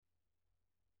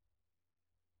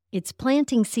It's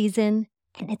planting season,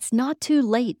 and it's not too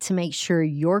late to make sure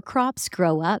your crops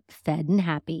grow up fed and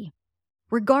happy.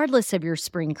 Regardless of your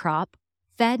spring crop,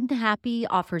 Fed and Happy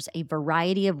offers a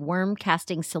variety of worm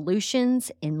casting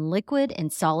solutions in liquid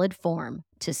and solid form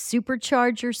to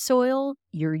supercharge your soil,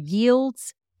 your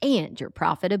yields, and your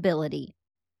profitability.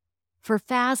 For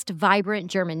fast,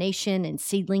 vibrant germination and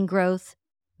seedling growth,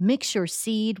 mix your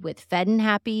seed with Fed and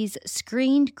Happy's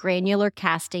screened granular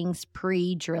castings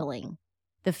pre-drilling.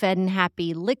 The Fed and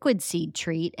Happy liquid seed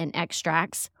treat and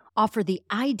extracts offer the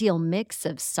ideal mix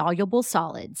of soluble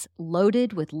solids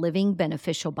loaded with living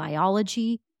beneficial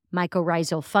biology,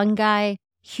 mycorrhizal fungi,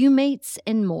 humates,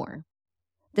 and more.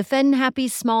 The Fed and Happy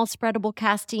small spreadable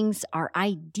castings are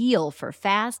ideal for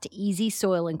fast, easy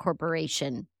soil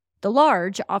incorporation. The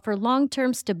large offer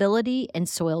long-term stability and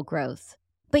soil growth.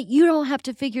 But you don't have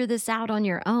to figure this out on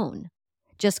your own.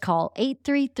 Just call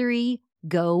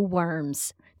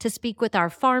 833-GO-WORMS to speak with our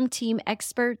farm team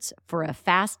experts for a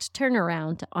fast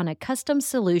turnaround on a custom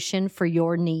solution for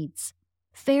your needs.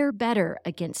 Fare better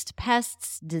against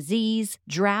pests, disease,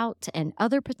 drought, and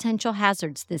other potential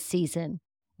hazards this season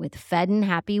with Fed and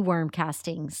Happy worm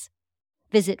castings.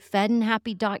 Visit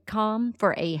fedandhappy.com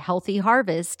for a healthy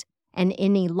harvest and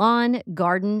any lawn,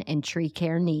 garden, and tree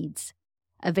care needs.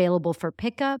 Available for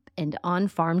pickup and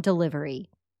on-farm delivery.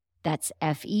 That's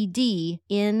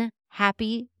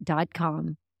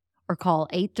fednhappy.com or call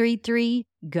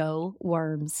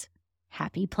 833-GO-WORMS.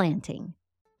 Happy planting.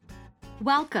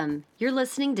 Welcome. You're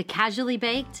listening to Casually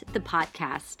Baked, the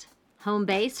podcast. Home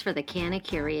base for the canna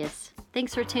curious.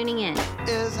 Thanks for tuning in.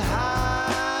 It's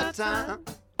high time.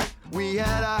 We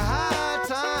had a high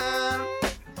time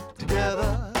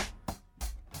together.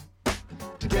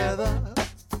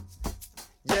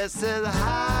 Yes, it's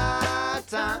high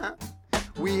time.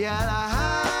 We had a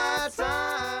high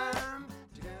time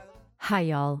together. Hi,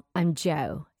 y'all. I'm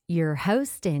Jo, your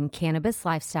host and cannabis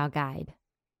lifestyle guide.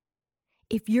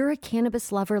 If you're a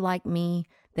cannabis lover like me,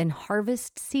 then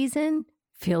harvest season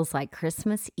feels like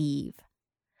Christmas Eve.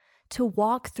 To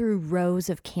walk through rows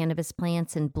of cannabis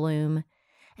plants in bloom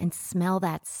and smell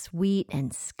that sweet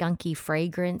and skunky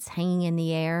fragrance hanging in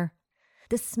the air,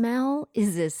 the smell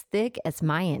is as thick as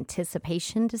my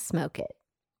anticipation to smoke it.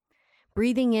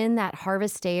 Breathing in that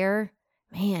harvest air,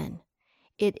 man,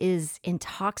 it is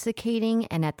intoxicating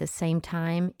and at the same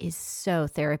time is so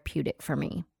therapeutic for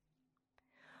me.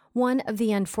 One of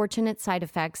the unfortunate side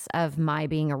effects of my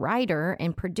being a writer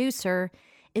and producer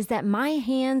is that my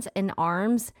hands and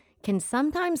arms can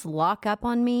sometimes lock up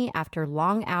on me after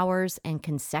long hours and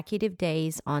consecutive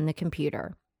days on the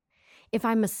computer. If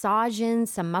I massage in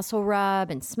some muscle rub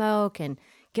and smoke and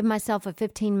give myself a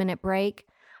 15-minute break,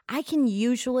 I can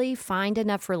usually find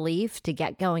enough relief to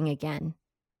get going again.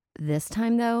 This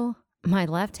time, though, my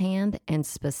left hand, and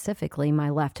specifically my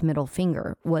left middle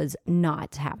finger, was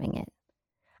not having it.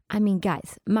 I mean,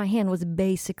 guys, my hand was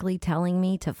basically telling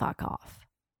me to fuck off.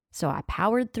 So I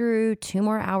powered through 2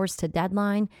 more hours to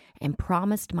deadline and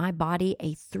promised my body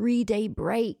a 3-day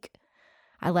break.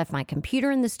 I left my computer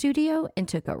in the studio and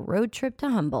took a road trip to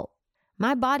Humboldt.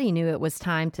 My body knew it was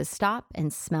time to stop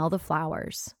and smell the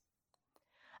flowers.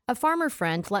 A farmer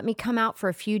friend let me come out for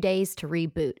a few days to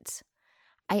reboot.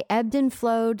 I ebbed and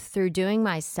flowed through doing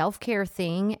my self-care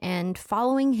thing and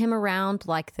following him around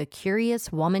like the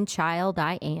curious woman child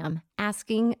I am,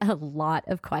 asking a lot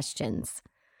of questions.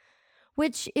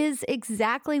 Which is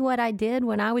exactly what I did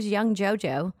when I was young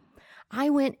JoJo. I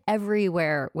went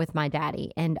everywhere with my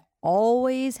daddy and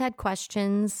always had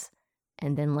questions,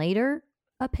 and then later,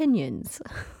 opinions.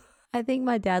 I think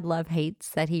my dad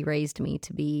love-hates that he raised me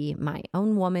to be my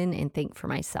own woman and think for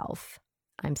myself.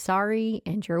 I'm sorry,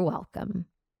 and you're welcome.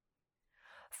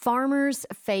 Farmers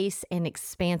face an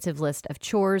expansive list of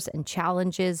chores and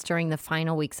challenges during the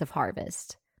final weeks of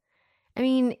harvest. I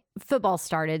mean, football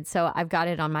started, so I've got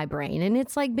it on my brain, and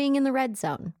it's like being in the red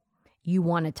zone. You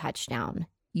want a touchdown.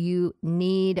 You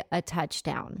need a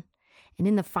touchdown. And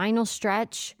in the final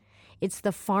stretch, it's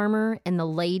the farmer and the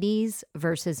ladies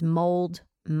versus mold,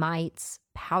 mites,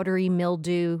 powdery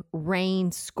mildew,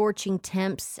 rain, scorching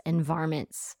temps, and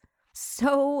varmints.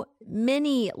 So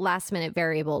many last-minute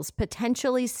variables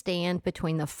potentially stand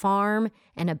between the farm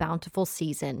and a bountiful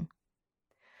season.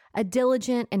 A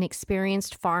diligent and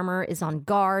experienced farmer is on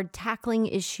guard, tackling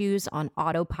issues on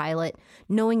autopilot,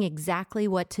 knowing exactly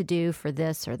what to do for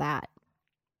this or that.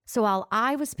 So while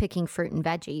I was picking fruit and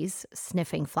veggies,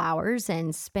 sniffing flowers,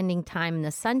 and spending time in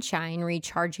the sunshine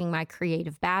recharging my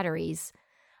creative batteries,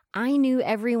 I knew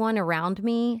everyone around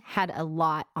me had a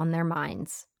lot on their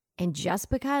minds. And just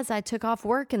because I took off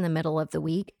work in the middle of the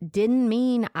week didn't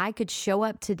mean I could show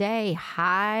up today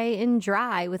high and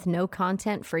dry with no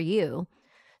content for you.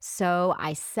 So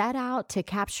I set out to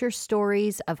capture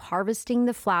stories of harvesting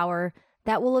the flower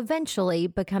that will eventually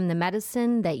become the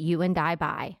medicine that you and I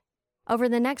buy. Over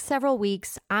the next several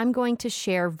weeks, I'm going to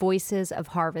share voices of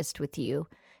harvest with you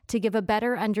to give a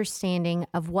better understanding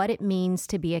of what it means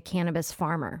to be a cannabis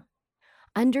farmer.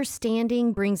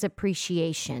 Understanding brings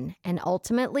appreciation, and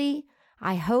ultimately,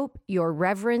 I hope your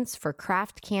reverence for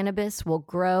craft cannabis will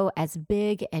grow as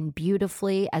big and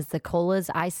beautifully as the colas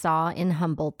I saw in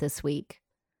Humboldt this week.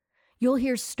 You'll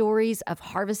hear stories of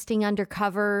harvesting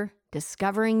undercover,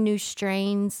 discovering new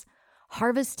strains,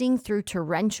 harvesting through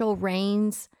torrential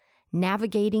rains,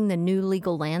 navigating the new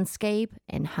legal landscape,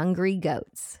 and hungry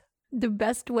goats. The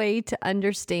best way to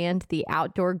understand the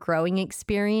outdoor growing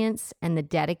experience and the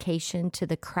dedication to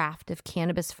the craft of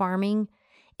cannabis farming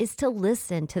is to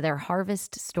listen to their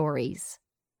harvest stories.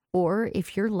 Or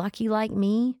if you're lucky like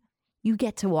me, you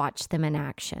get to watch them in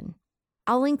action.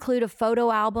 I'll include a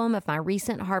photo album of my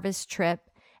recent harvest trip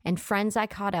and friends I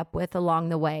caught up with along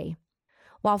the way.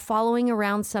 While following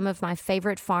around some of my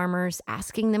favorite farmers,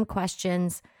 asking them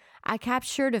questions, I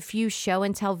captured a few show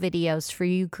and tell videos for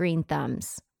you green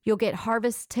thumbs. You'll get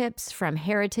harvest tips from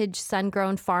heritage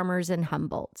sun-grown farmers in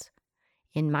Humboldt.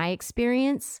 In my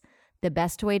experience, the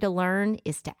best way to learn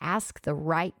is to ask the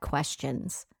right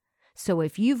questions. So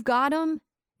if you've got them,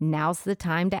 now's the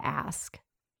time to ask.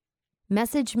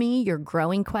 Message me your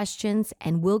growing questions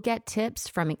and we'll get tips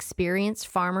from experienced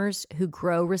farmers who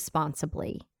grow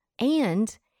responsibly.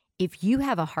 And if you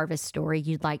have a harvest story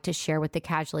you'd like to share with the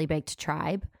Casually Baked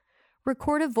tribe,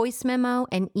 record a voice memo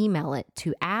and email it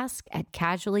to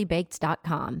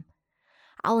ask@casuallybaked.com.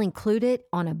 I'll include it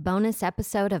on a bonus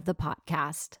episode of the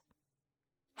podcast.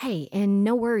 Hey, and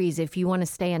no worries if you want to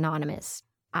stay anonymous.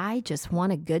 I just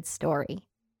want a good story.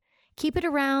 Keep it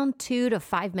around 2 to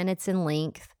 5 minutes in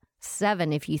length,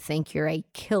 7 if you think you're a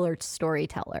killer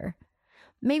storyteller.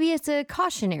 Maybe it's a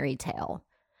cautionary tale,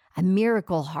 a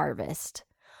miracle harvest,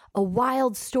 a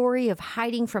wild story of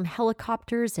hiding from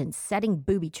helicopters and setting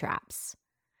booby traps.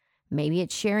 Maybe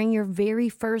it's sharing your very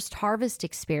first harvest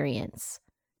experience.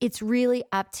 It's really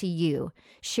up to you.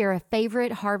 Share a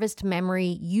favorite harvest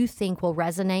memory you think will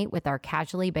resonate with our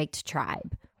Casually Baked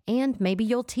tribe, and maybe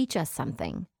you'll teach us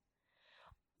something.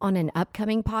 On an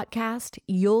upcoming podcast,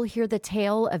 you'll hear the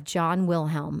tale of John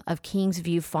Wilhelm of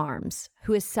Kingsview Farms,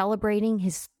 who is celebrating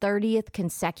his 30th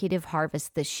consecutive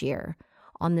harvest this year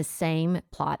on the same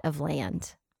plot of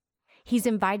land. He's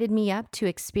invited me up to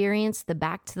experience the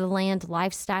back to the land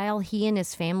lifestyle he and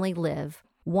his family live,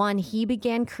 one he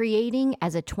began creating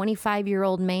as a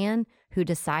 25-year-old man who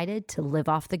decided to live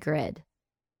off the grid.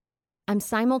 I'm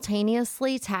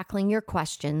simultaneously tackling your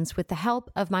questions with the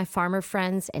help of my farmer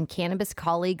friends and cannabis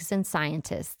colleagues and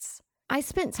scientists. I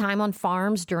spent time on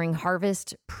farms during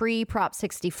harvest pre-Prop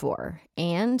 64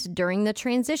 and during the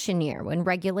transition year when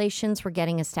regulations were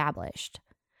getting established.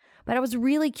 But I was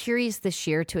really curious this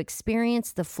year to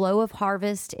experience the flow of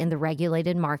harvest in the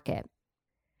regulated market.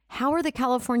 How are the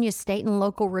California state and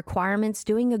local requirements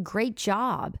doing a great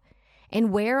job?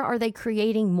 And where are they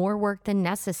creating more work than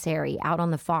necessary out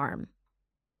on the farm?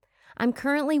 I'm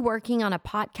currently working on a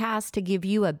podcast to give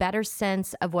you a better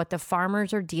sense of what the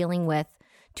farmers are dealing with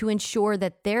to ensure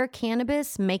that their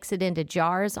cannabis makes it into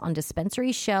jars on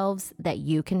dispensary shelves that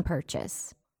you can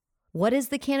purchase. What is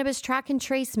the Cannabis Track and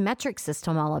Trace metric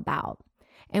system all about?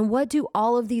 And what do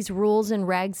all of these rules and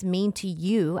regs mean to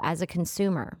you as a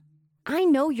consumer? I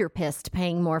know you're pissed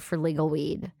paying more for legal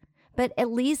weed, but at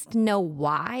least know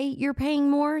why you're paying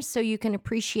more so you can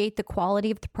appreciate the quality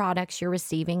of the products you're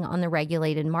receiving on the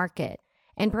regulated market.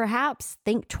 And perhaps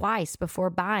think twice before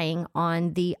buying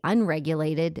on the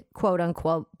unregulated,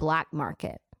 quote-unquote, black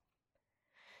market.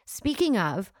 Speaking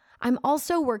of, I'm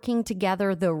also working to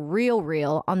gather the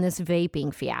real on this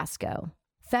vaping fiasco.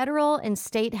 Federal and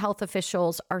state health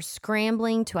officials are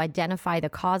scrambling to identify the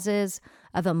causes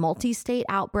of a multi-state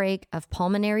outbreak of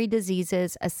pulmonary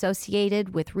diseases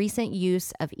associated with recent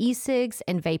use of e-cigs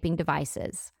and vaping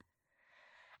devices.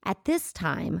 At this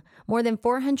time, more than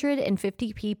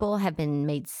 450 people have been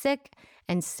made sick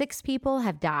and 6 people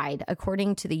have died,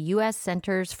 according to the U.S.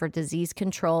 Centers for Disease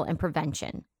Control and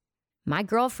Prevention. My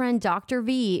girlfriend, Dr.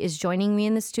 V, is joining me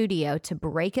in the studio to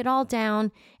break it all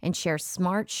down and share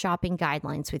smart shopping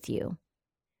guidelines with you.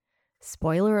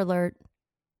 Spoiler alert,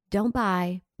 don't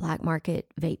buy black market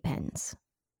vape pens.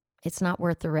 It's not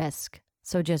worth the risk,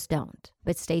 so just don't.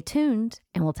 But stay tuned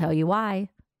and we'll tell you why.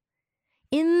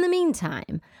 In the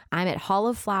meantime, I'm at Hall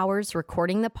of Flowers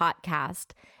recording the podcast,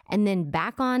 and then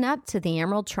back on up to the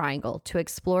Emerald Triangle to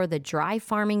explore the dry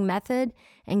farming method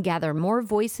and gather more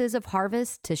voices of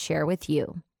harvest to share with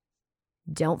you.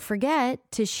 Don't forget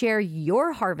to share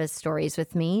your harvest stories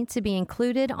with me to be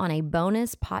included on a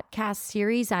bonus podcast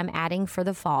series I'm adding for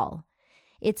the fall.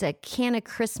 It's a can of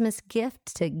Christmas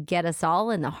gift to get us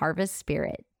all in the harvest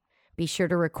spirit. Be sure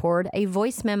to record a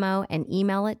voice memo and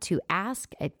email it to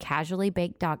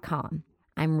ask@casuallybaked.com.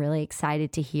 I'm really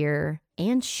excited to hear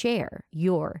and share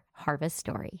your harvest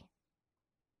story.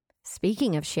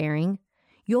 Speaking of sharing,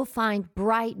 you'll find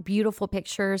bright, beautiful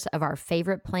pictures of our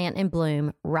favorite plant in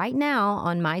bloom right now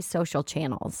on my social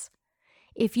channels.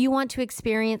 If you want to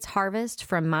experience harvest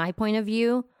from my point of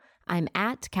view, I'm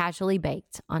at Casually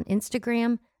Baked on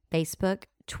Instagram, Facebook,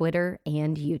 Twitter,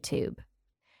 and YouTube.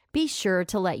 Be sure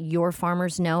to let your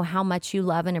farmers know how much you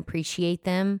love and appreciate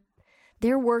them.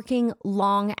 They're working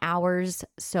long hours,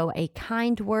 so a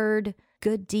kind word,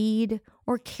 good deed,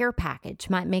 or care package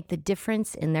might make the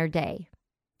difference in their day.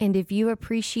 And if you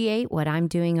appreciate what I'm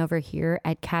doing over here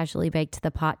at Casually Baked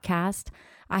the podcast,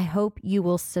 I hope you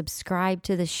will subscribe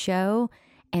to the show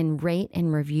and rate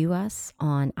and review us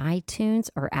on iTunes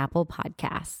or Apple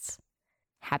Podcasts.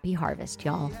 Happy harvest,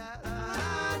 y'all.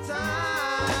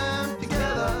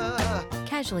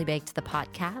 Casually Baked the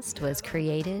podcast was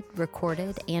created,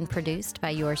 recorded, and produced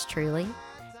by yours truly.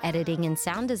 Editing and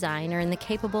sound design are in the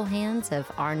capable hands of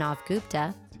Arnav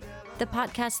Gupta. The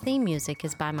podcast theme music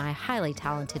is by my highly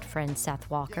talented friend Seth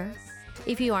Walker.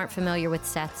 If you aren't familiar with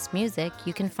Seth's music,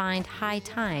 you can find High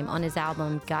Time on his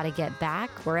album Gotta Get Back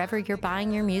wherever you're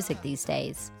buying your music these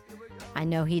days. I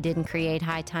know he didn't create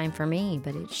High Time for me,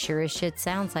 but it sure as shit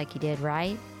sounds like he did,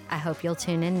 right? I hope you'll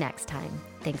tune in next time.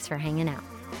 Thanks for hanging out.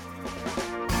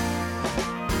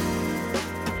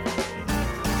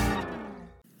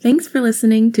 Thanks for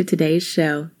listening to today's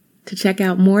show. To check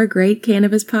out more great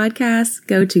cannabis podcasts,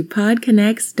 go to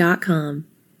podconnects.com.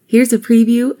 Here's a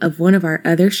preview of one of our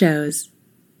other shows.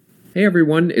 Hey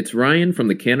everyone, it's Ryan from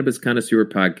the Cannabis Connoisseur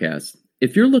Podcast.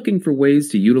 If you're looking for ways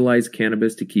to utilize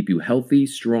cannabis to keep you healthy,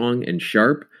 strong, and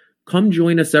sharp, come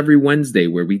join us every Wednesday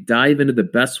where we dive into the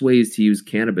best ways to use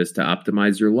cannabis to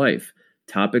optimize your life.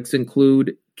 Topics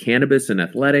include cannabis and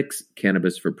athletics,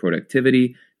 cannabis for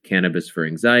productivity, cannabis for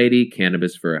anxiety,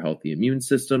 cannabis for a healthy immune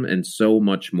system, and so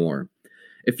much more.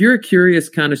 If you're a curious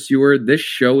connoisseur, this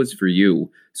show is for you.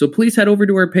 So please head over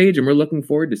to our page and we're looking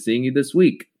forward to seeing you this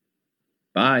week.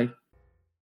 Bye.